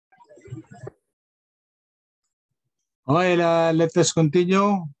Okay, let us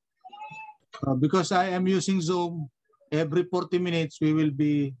continue. Because I am using Zoom, every 40 minutes we will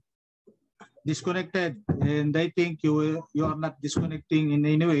be disconnected. And I think you are not disconnecting in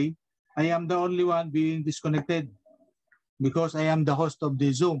any way. I am the only one being disconnected because I am the host of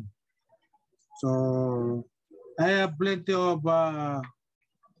the Zoom. So I have plenty of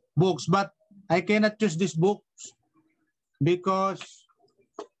books, but I cannot use these books because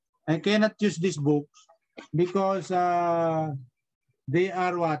they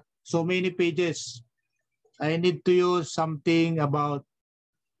are what? So many pages. I need to use something about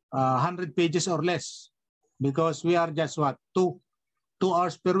 100 pages or less because we are just what? Two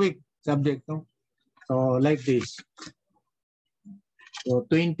hours per week subject. No? So like this. So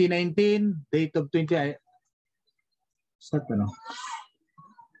 2019, date of 20. So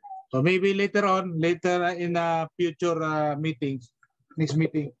maybe later in future meetings, next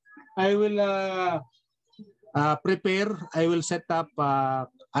meeting, I will prepare. I will set up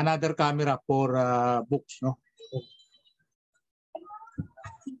another camera for books. No.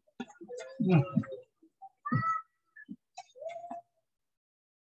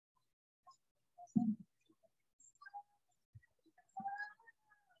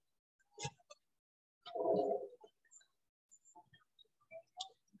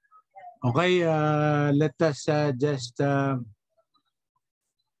 Okay, let us just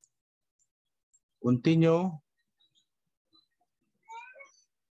continue.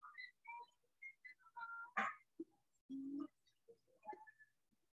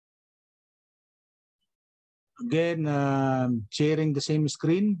 Again, sharing the same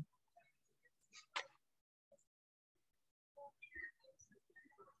screen.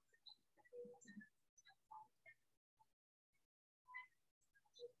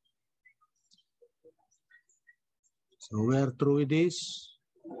 So we are through with this.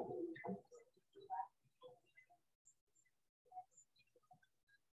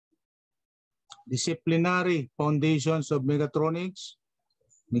 Disciplinary foundations of mechatronics,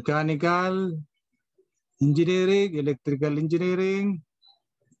 mechanical engineering, electrical engineering,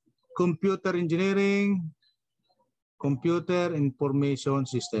 computer engineering, computer information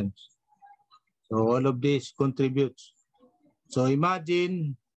systems. So all of this contributes. So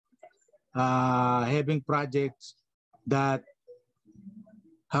imagine having projects that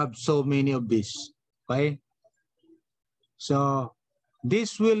have so many of these. Okay? So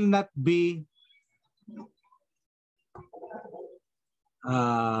this will not be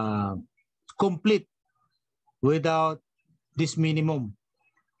complete without this minimum.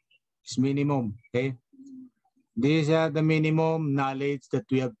 This minimum, okay? These are the minimum knowledge that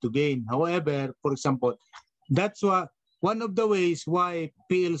we have to gain. However, for example, that's one of the ways why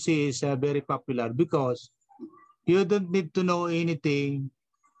PLC is very popular, because you don't need to know anything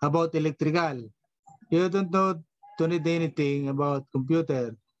about electrical. You don't need anything about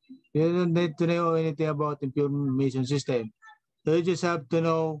computer. You don't need to know anything about information system. So you just have to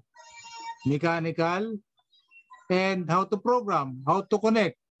know mechanical and how to program, how to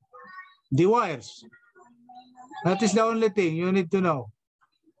connect the wires. That is the only thing you need to know.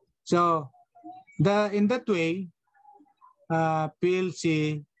 So in that way,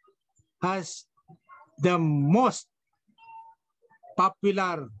 PLC has the most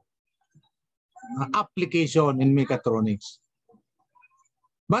popular application in mechatronics.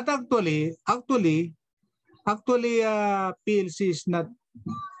 But actually, PLC is not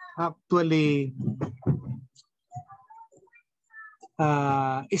actually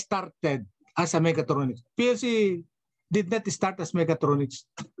started as a mechatronics. PLC did not start as mechatronics.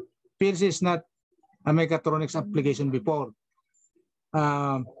 PLC is not a mechatronics application before.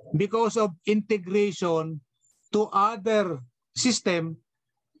 Because of integration to other system,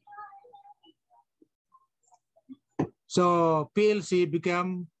 so PLC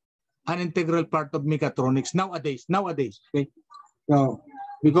became an integral part of mechatronics nowadays. Okay? So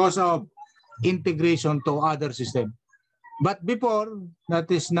because of integration to other system. But before,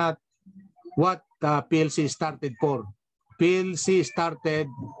 that is not what PLC started for. PLC started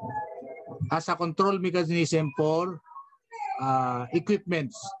as a control mechanism for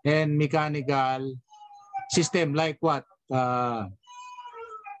equipments and mechanical system, like what?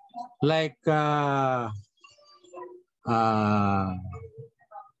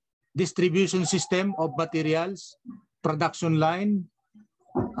 Distribution system of materials, production line,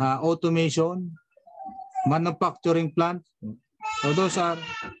 automation, manufacturing plant. So those are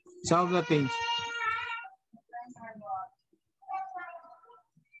some of the things.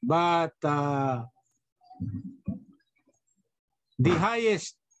 But the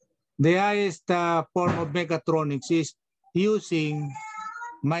highest form of mechatronics is using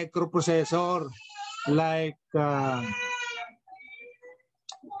microprocessor like I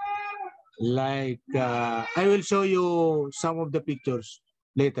will show you some of the pictures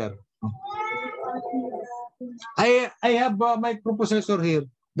later. I have a microprocessor here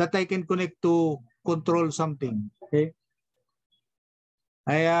that I can connect to control something. Okay.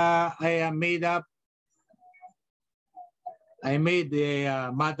 I made the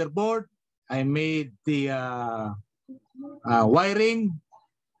motherboard. I made the wiring.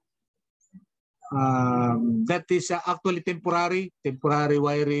 That is actually temporary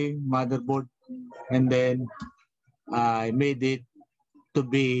wiring motherboard, and then I made it to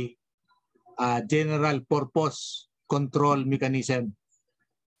be a general purpose control mechanism.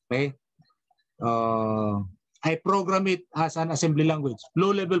 Okay. I program it as an assembly language,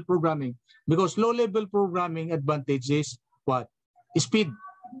 low-level programming, because low-level programming advantage is what? Speed,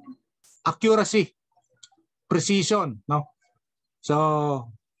 accuracy, precision. No,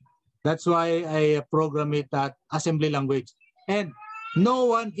 so that's why I program it at assembly language, and no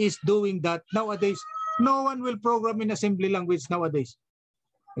one is doing that nowadays. No one will program in assembly language nowadays.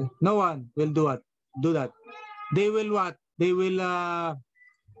 No one will do that. They will what? They will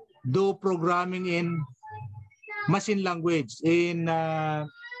do programming in machine language, in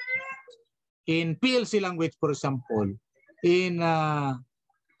PLC language, for example, in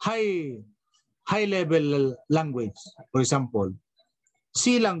high level language, for example.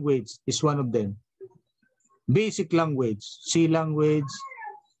 C language is one of them. Basic language, C language,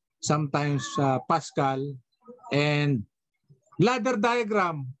 sometimes Pascal, and ladder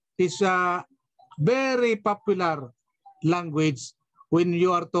diagram is a very popular language when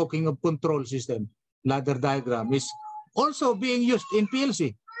you are talking of control system. Ladder diagram is also being used in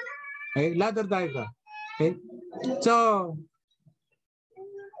PLC. Okay? Ladder diagram. Okay? So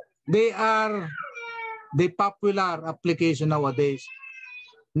they are the popular application nowadays.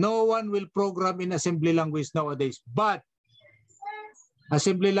 No one will program in assembly language nowadays, but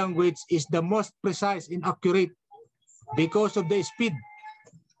assembly language is the most precise and accurate because of the speed.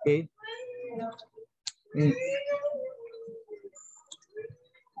 Okay.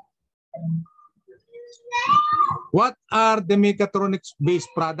 What are the mechatronics-based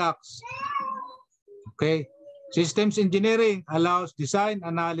products? Okay. Systems engineering allows design,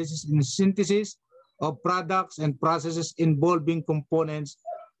 analysis, and synthesis of products and processes involving components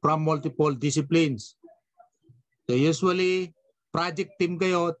from multiple disciplines. So usually, project team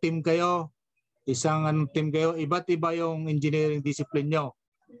kayo, isang team kayo, iba't iba yung engineering discipline nyo.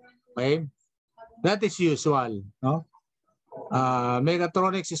 Okay? That is usual. No?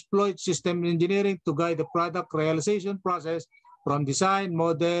 Mechatronics exploits system engineering to guide the product realization process from design,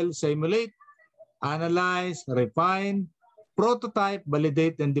 model, simulate, analyze, refine, prototype,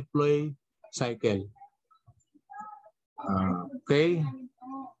 validate, and deploy cycle. Okay.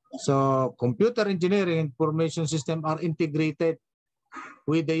 So computer engineering information system are integrated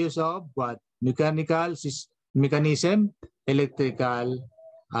with the use of what? Mechanical mechanism, electrical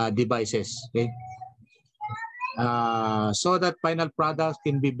devices. Okay. So that final products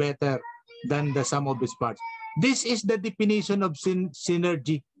can be better than the sum of its parts. This is the definition of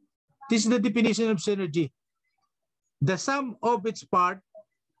synergy. This is the definition of synergy. The sum of its part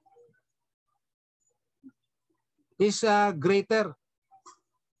is greater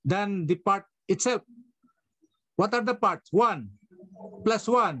than the part itself. What are the parts? 1 plus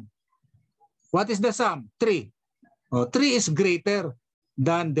 1. What is the sum? 3. 3 is greater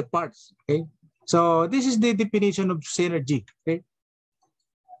than the parts. Okay. So this is the definition of synergy. Okay.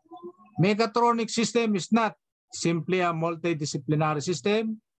 Mechatronic system is not simply a multidisciplinary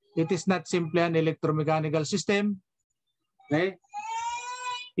system. It is not simply an electromechanical system. Okay.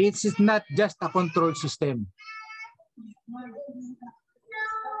 It is not just a control system.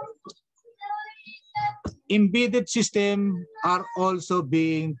 Embedded systems are also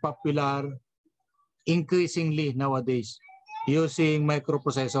being popular increasingly nowadays using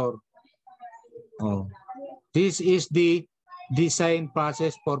microprocessor. This is the design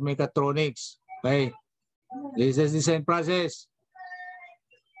process for mechatronics. Okay. This is design process.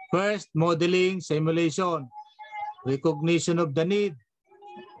 First, modeling, simulation, recognition of the need,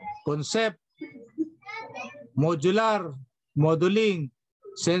 concept, modular, modeling,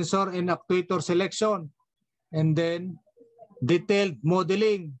 sensor and actuator selection, and then detailed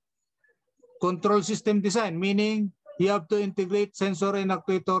modeling, control system design, meaning you have to integrate sensor and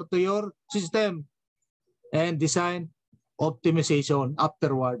actuator to your system, and design optimization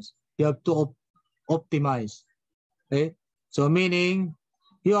afterwards. You have to optimize. Okay? So meaning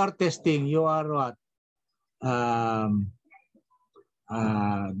you are testing, you are what?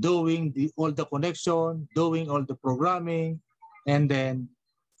 Doing all the connection, doing all the programming, and then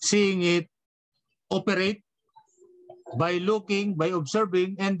seeing it operate by looking, by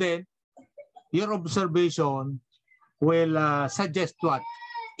observing, and then your observation will suggest what?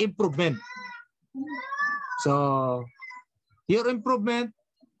 Improvement. So your improvement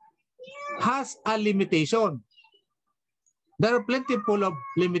has a limitation. There are plenty full of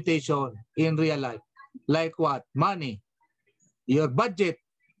limitation in real life. Like what? Money, your budget.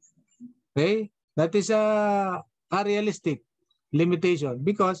 Okay? That is a realistic limitation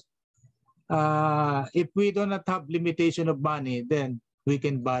because if we do not have limitation of money, then we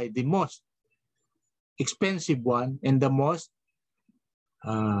can buy the most expensive one and the most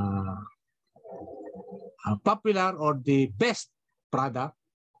popular or the best product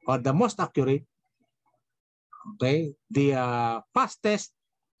or the most accurate, okay, the fastest,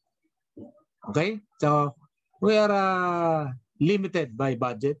 okay. So we are limited by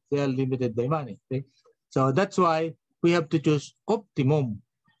budget, we are limited by money, okay. So that's why we have to choose optimum.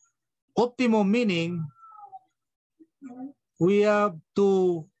 Optimum meaning we have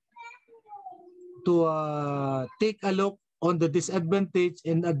to take a look on the disadvantage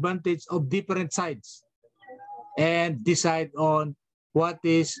and advantage of different sides and decide on what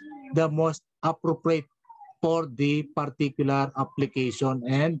is the most appropriate for the particular application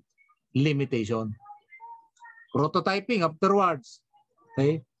and limitation. Prototyping afterwards.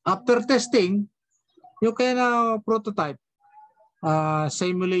 Okay? After testing, you can prototype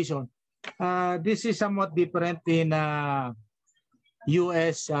simulation. This is somewhat different in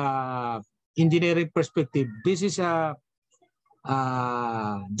US engineering perspective. This is a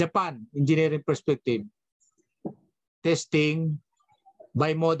Japan engineering perspective. Testing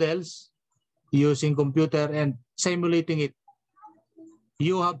by models using computer and simulating it.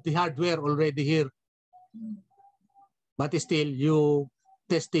 You have the hardware already here, but still you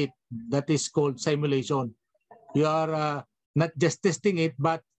test it. That is called simulation. You are not just testing it,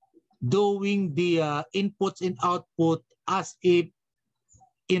 but doing the inputs and output as if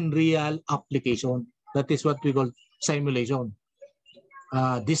in real application. That is what we call simulation.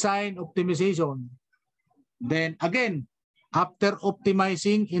 Design optimization. Then again, after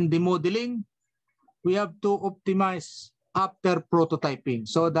optimizing in the modeling, we have to optimize after prototyping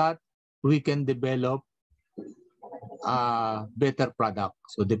so that we can develop a better product.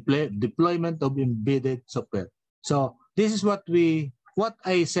 So deployment of embedded software. So this is what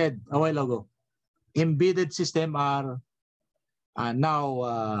I said a while ago. Embedded system are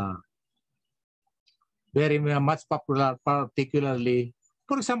now very much popular, particularly,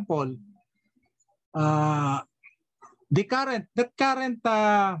 for example, the current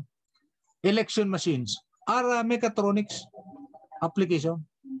election machines are mechatronics application.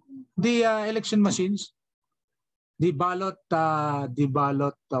 The election machines, the ballot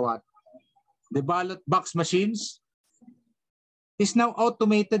box machines is now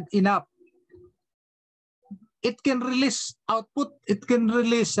automated enough. It can release output. It can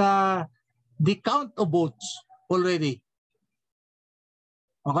release the count of votes already.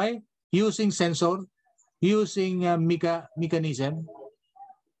 Okay, using sensor, using mechanism.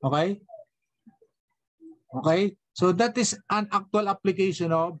 Okay. Okay. So that is an actual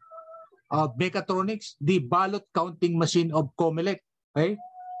application of mechatronics, the ballot counting machine of COMELEC, okay,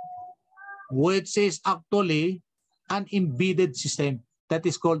 which is actually an embedded system. That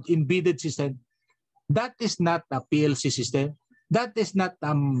is called embedded system. That is not a PLC system. That is not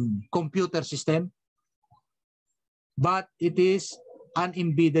a computer system, but it is an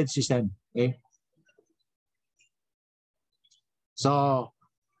embedded system. Okay. So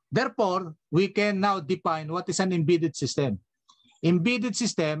therefore, we can now define what is an embedded system. Embedded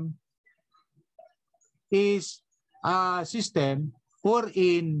system is a system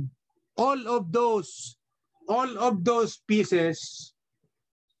wherein all of those pieces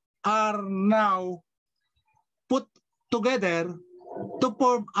are now put together to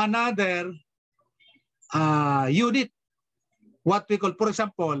form another unit. What we call, for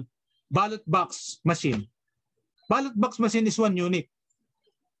example, ballot box machine. Ballot box machine is one unit.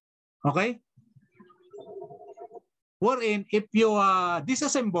 Okay? Wherein, if you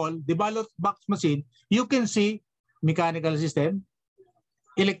disassemble the ballot box machine, you can see mechanical system,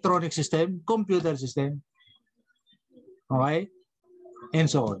 electronic system, computer system, okay, and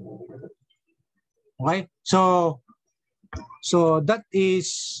so on. Okay, so that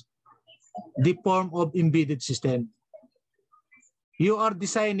is the form of embedded system. You are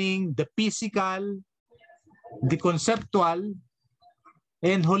designing the physical, the conceptual,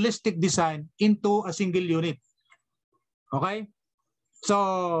 and holistic design into a single unit. Okay?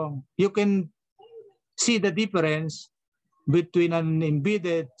 So you can see the difference between an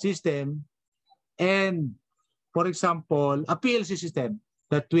embedded system and, for example, a PLC system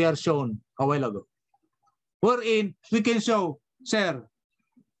that we are shown a while ago. wherein we can show, sir,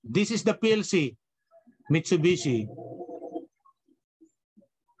 this is the PLC, Mitsubishi.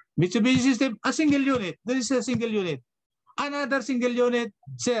 Mitsubishi system, a single unit. This is a single unit. Another single unit,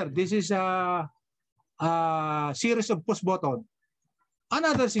 sir, this is a series of push button.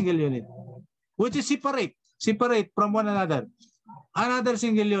 Another single unit, which is separate from one another. Another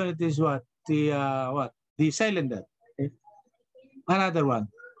single unit is what? The cylinder. Okay? Another one.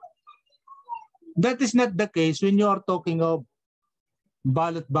 That is not the case when you are talking of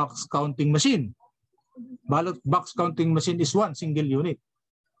ballot box counting machine. Ballot box counting machine is one single unit.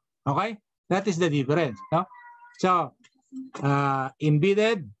 Okay? That is the difference. No? So,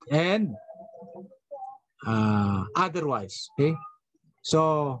 embedded and otherwise. Okay?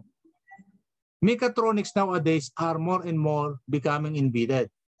 So, mechatronics nowadays are more and more becoming embedded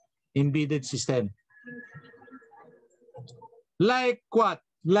system. Like what?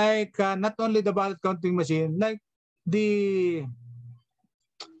 Like not only the ballot counting machine, like the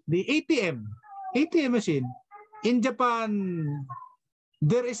ATM machine. In Japan,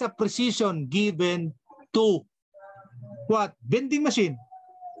 there is a precision given to what? Vending machine.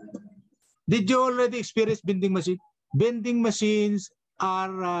 Did you already experience vending machine? Vending machines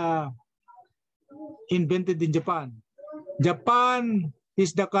are invented in Japan. Japan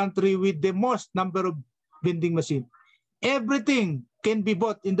is the country with the most number of vending machine. Everything can be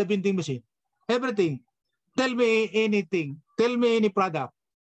bought in the vending machine. Everything. Tell me anything. Tell me any product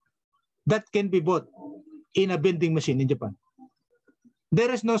that can be bought in a vending machine in Japan.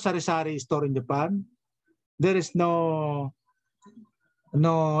 There is no sari-sari store in Japan. There is no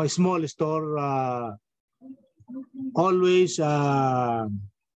small store. Always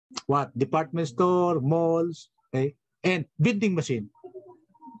what? Department store, malls, okay, and vending machine.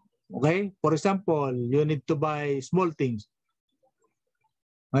 Okay, for example, you need to buy small things.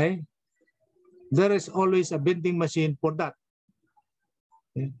 Okay, there is always a vending machine for that.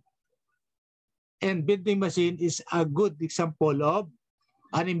 Okay? And vending machine is a good example of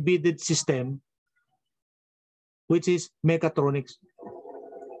an embedded system, which is mechatronics.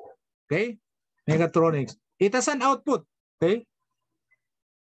 Okay, mechatronics. It has an output. Okay,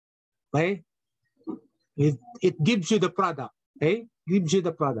 okay. It gives you the product. Okay, gives you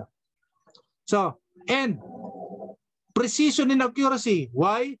the product. So, and precision and accuracy.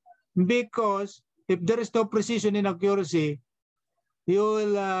 Why? Because if there is no precision and accuracy, you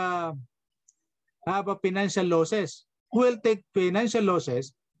will have a financial losses. Who will take financial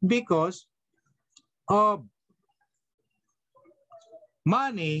losses because of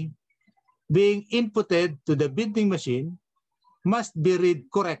money being inputted to the vending machine must be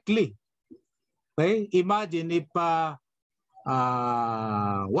read correctly. Okay? Imagine if 1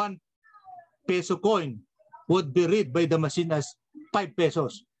 peso coin would be read by the machine as 5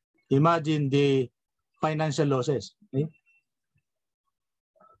 pesos. Imagine the financial losses. Okay?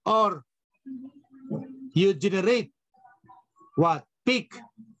 Or you generate what? Fake.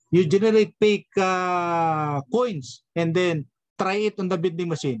 You generate fake coins and then try it on the vending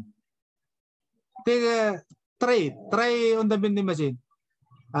machine. Try on the vending machine.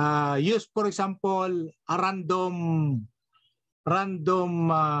 Use, for example, a random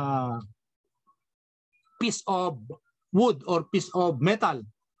piece of wood or piece of metal.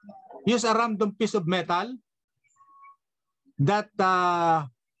 Use a random piece of metal that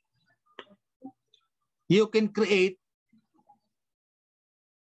you can create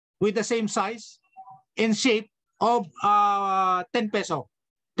with the same size and shape of 10 peso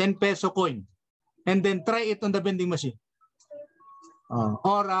coin, and then try it on the vending machine.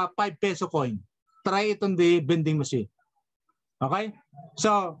 Or 5 peso coin. Try it on the vending machine. Okay?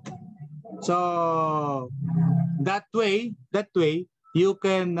 So that way you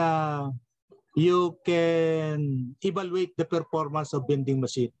can evaluate the performance of vending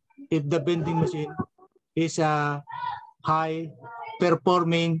machine. If the vending machine is a high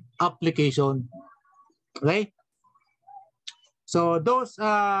performing application. Okay? So those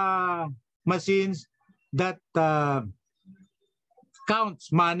machines that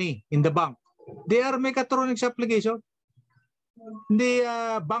counts money in the bank, they are mechatronics application.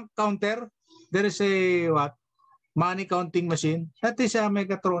 The bank counter, there is a what? Money counting machine. That is a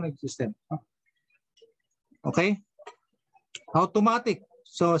mechatronic system. Okay? Automatic.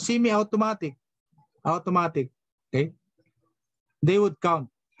 So semi-automatic. Automatic. Okay? They would count.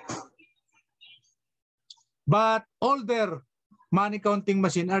 But older money counting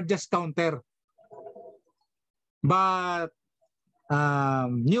machine are just counter. But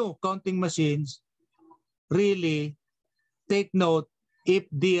new counting machines really take note if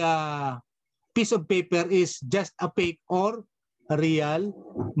the piece of paper is just a fake or a real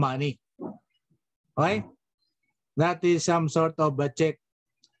money. Okay? That is some sort of a check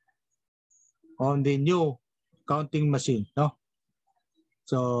on the new counting machine, no?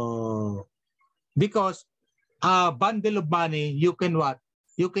 So, because a bundle of money, you can what?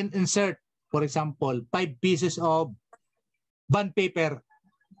 You can insert, for example, 5 pieces of bond paper.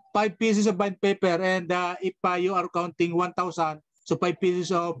 5 pieces of bond paper, and if you are counting 1,000, so 5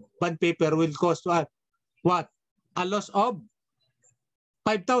 pieces of bond paper will cost what? A loss of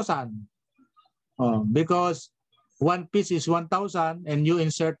 5,000. Because 1 piece is 1,000 and you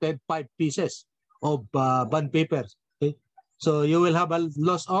inserted 5 pieces of bond paper. Okay? So you will have a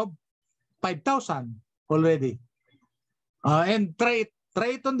loss of 5,000 already. And try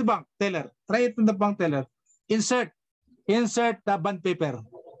it on the bank teller. Try it on the bank teller. Insert the bond paper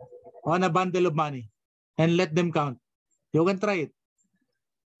on a bundle of money and let them count. You can try it.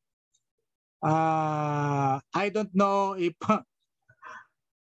 I don't know if,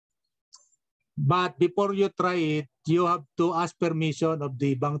 but before you try it, you have to ask permission of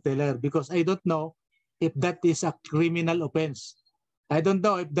the bank teller, because I don't know if that is a criminal offense. I don't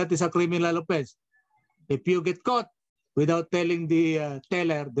know if that is a criminal offense. If you get caught without telling the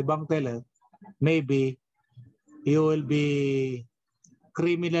teller, the bank teller, maybe you will be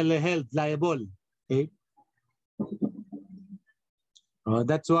criminally held liable. Okay?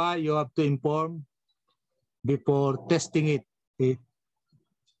 That's why you have to inform before testing it. Okay?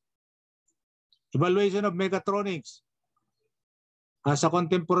 Evaluation of mechatronics as a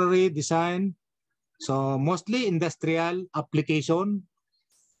contemporary design. So mostly industrial application.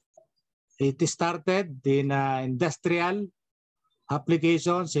 It started in industrial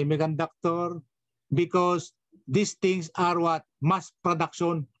application, semiconductor, because these things are what? Mass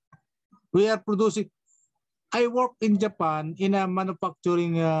production. We are producing. I work in Japan in a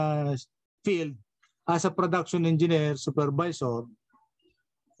manufacturing field as a production engineer, supervisor.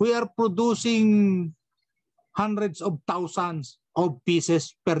 We are producing hundreds of thousands of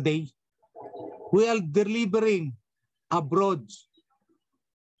pieces per day. We are delivering abroad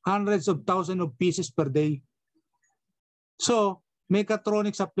hundreds of thousands of pieces per day. So,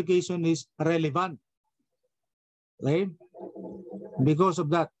 mechatronics application is relevant, right? Because of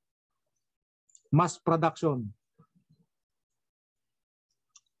that, mass production.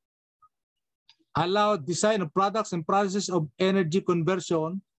 Allow design of products and processes of energy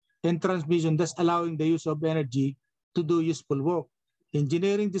conversion and transmission, thus allowing the use of energy to do useful work.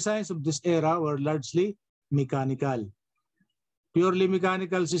 Engineering designs of this era were largely mechanical. Purely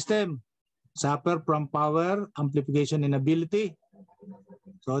mechanical system suffer from power, amplification, and ability.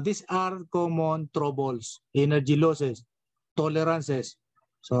 So these are common troubles, energy losses, tolerances.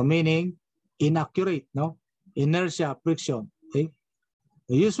 So meaning inaccurate, no? Inertia, friction. Okay?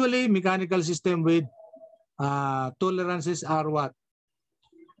 Usually mechanical system with tolerances are what?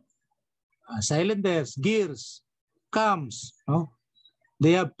 Cylinders, gears, cams, no?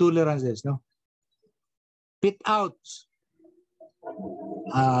 They have tolerances, no? Pit outs,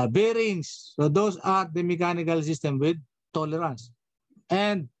 bearings. So those are the mechanical system with tolerance.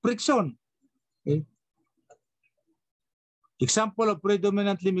 And friction. Okay? Example of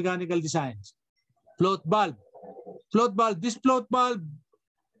predominantly mechanical designs. Float valve. Float valve. This float valve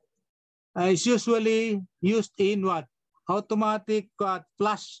is usually used in what? Automatic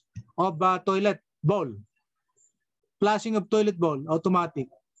flush of toilet bowl. Flushing of toilet bowl, automatic.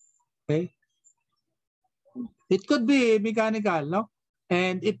 Okay? It could be mechanical, no?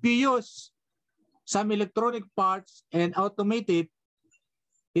 And if you use some electronic parts and automate it,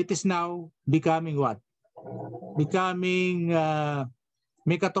 it is now becoming what? Becoming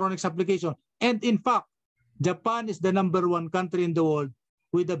mechatronics application. And in fact, Japan is the #1 country in the world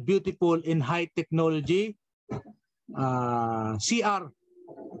with a beautiful and high technology CR,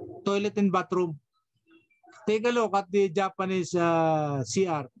 toilet and bathroom. Take a look at the Japanese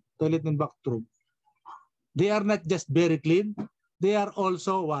CR, toilet and bathroom. They are not just very clean, they are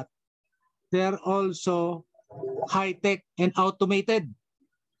also what? They are also high-tech and automated.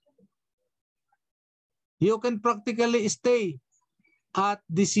 You can practically stay at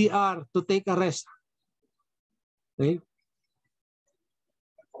the CR to take a rest. Okay?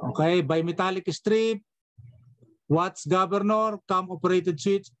 Okay, bimetallic strip, watch governor, cam-operated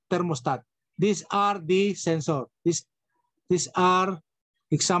switch, thermostat. These are the sensor. These are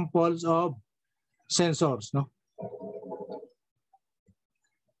examples of sensors, no?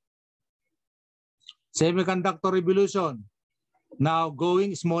 Semiconductor revolution. Now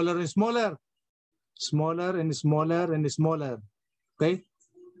going smaller and smaller. Smaller and smaller and smaller. Okay?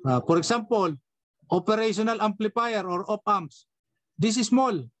 For example, operational amplifier or op-amps. This is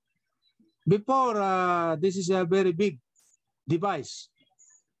small. Before, this is a very big device.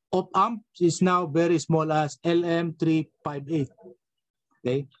 op-amp is now very small as LM358.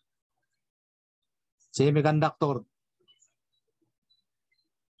 Okay. Semiconductor.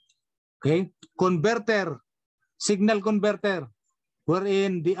 Okay. Converter, signal converter,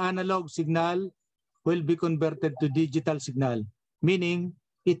 wherein the analog signal will be converted to digital signal, meaning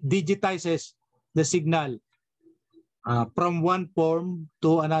it digitizes the signal from one form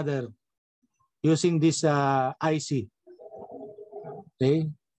to another using this IC. Okay.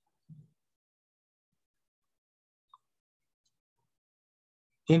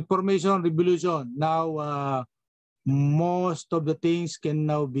 Information revolution. Now, most of the things can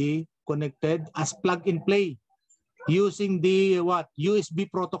now be connected as plug and play using the USB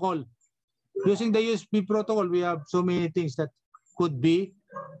protocol. Using the USB protocol, we have so many things that could be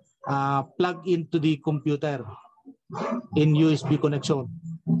plugged into the computer in USB connection.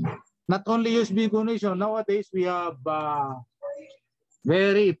 Not only USB connection, nowadays we have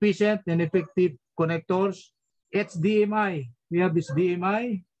very efficient and effective connectors. HDMI. We have this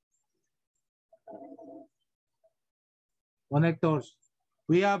HDMI connectors.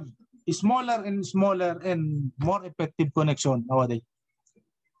 We have smaller and smaller and more effective connection nowadays.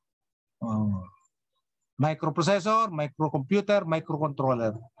 Microprocessor, microcomputer,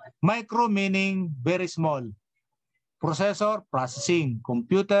 microcontroller. Micro meaning very small. Processor, processing.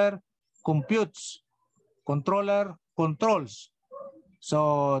 Computer, computes. Controller, controls.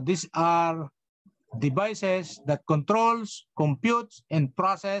 So these are devices that controls, computes, and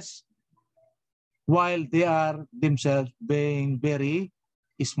process while they are themselves being very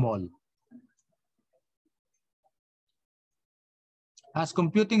small. As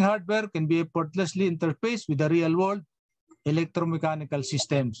computing hardware can be effortlessly interfaced with the real world, electromechanical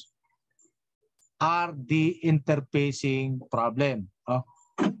systems are the interfacing problem.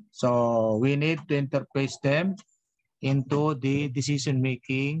 So we need to interface them into the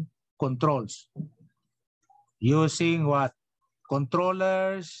decision-making controls using what?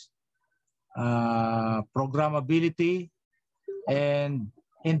 Controllers, programmability, and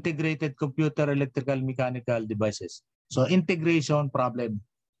integrated computer electrical mechanical devices. So integration problem.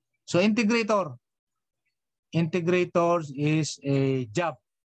 So integrators is a job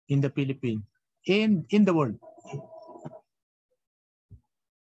in the Philippines, in the world.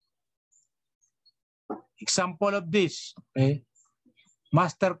 Example of this, okay?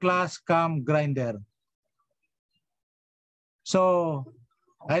 Masterclass cam grinder. So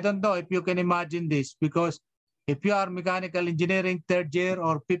I don't know if you can imagine this, because if you are mechanical engineering third year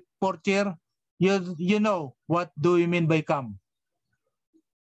or fourth year, you know what do you mean by cam.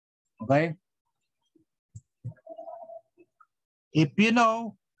 Okay? If you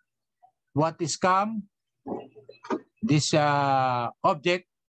know what is cam, this object,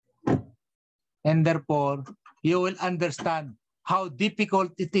 and therefore you will understand how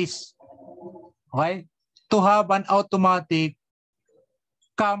difficult it is, okay, to have an automatic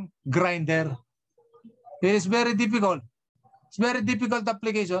cam grinder. It is very difficult. It's very difficult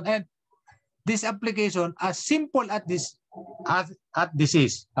application, and this application, as simple as this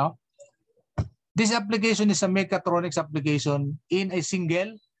is, no? This application is a mechatronics application in a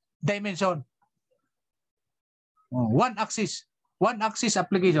single dimension. One axis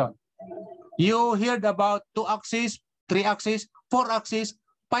application. You heard about 2 axis, 3 axis, 4 axis,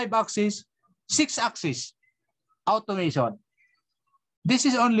 5 axis, 6 axis automation. This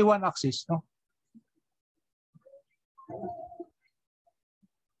is only 1 axis, no?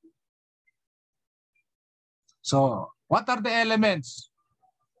 So what are the elements?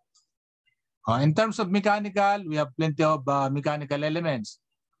 In terms of mechanical, we have plenty of mechanical elements.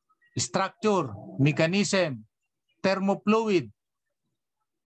 Structure, mechanism, thermofluid,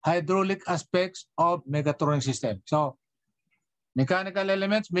 hydraulic aspects of mechatronic system. So mechanical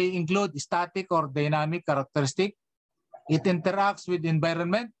elements may include static or dynamic characteristic. It interacts with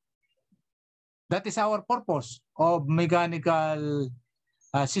environment. That is our purpose of mechanical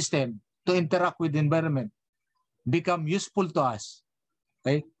system, to interact with the environment, become useful to us.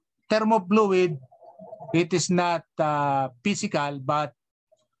 Okay? Thermofluid, it is not physical, but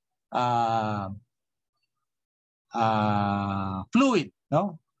fluid,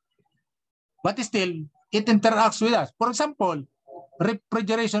 no? But still, it interacts with us. For example,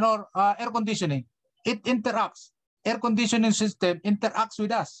 refrigeration or air conditioning, it interacts. Air conditioning system interacts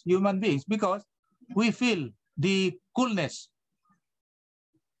with us, human beings, because we feel the coolness.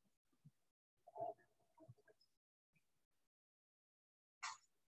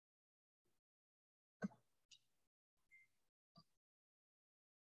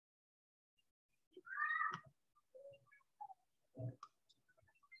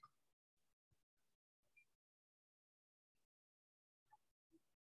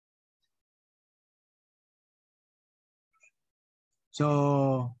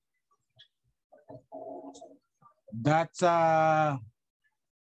 So that's the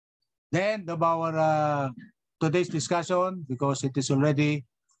end of our today's discussion, because it is already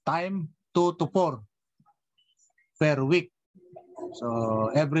time 2 to 4 per week.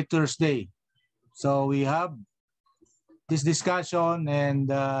 So every Thursday. So we have this discussion, and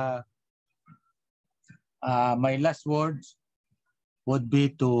my last words would be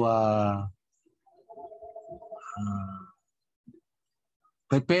to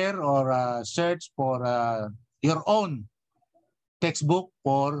prepare or search for your own textbook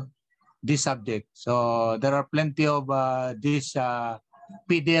for this subject. So there are plenty of this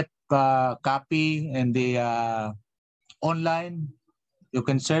PDF copy in the online. You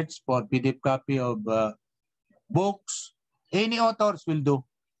can search for PDF copy of books. Any authors will do.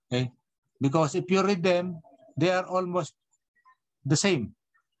 Okay? Because if you read them, they are almost the same.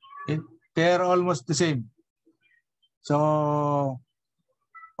 Okay? They are almost the same. So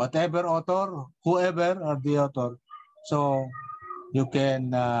whatever author, whoever are the author, so you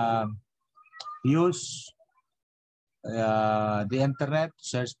can use the internet to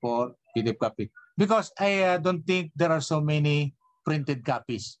search for PDF copy. Because I don't think there are so many printed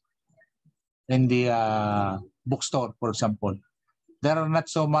copies in the bookstore, for example. There are not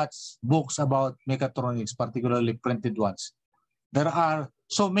so much books about mechatronics, particularly printed ones. There are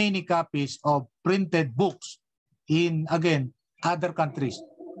so many copies of printed books in, again, other countries,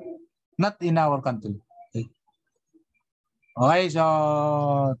 not in our country. Okay,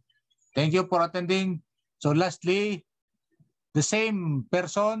 so thank you for attending. So lastly, the same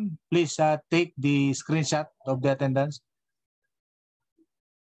person, please take the screenshot of the attendance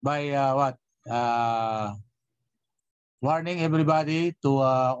by what? Warning everybody to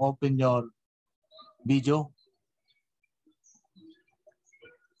open your video.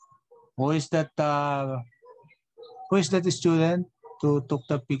 Who is that student who took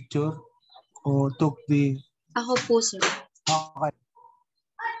the picture? Who took the... Ako po, sir. Okay.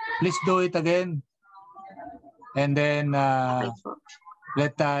 Please do it again. And then Okay po.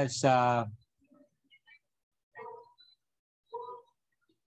 let us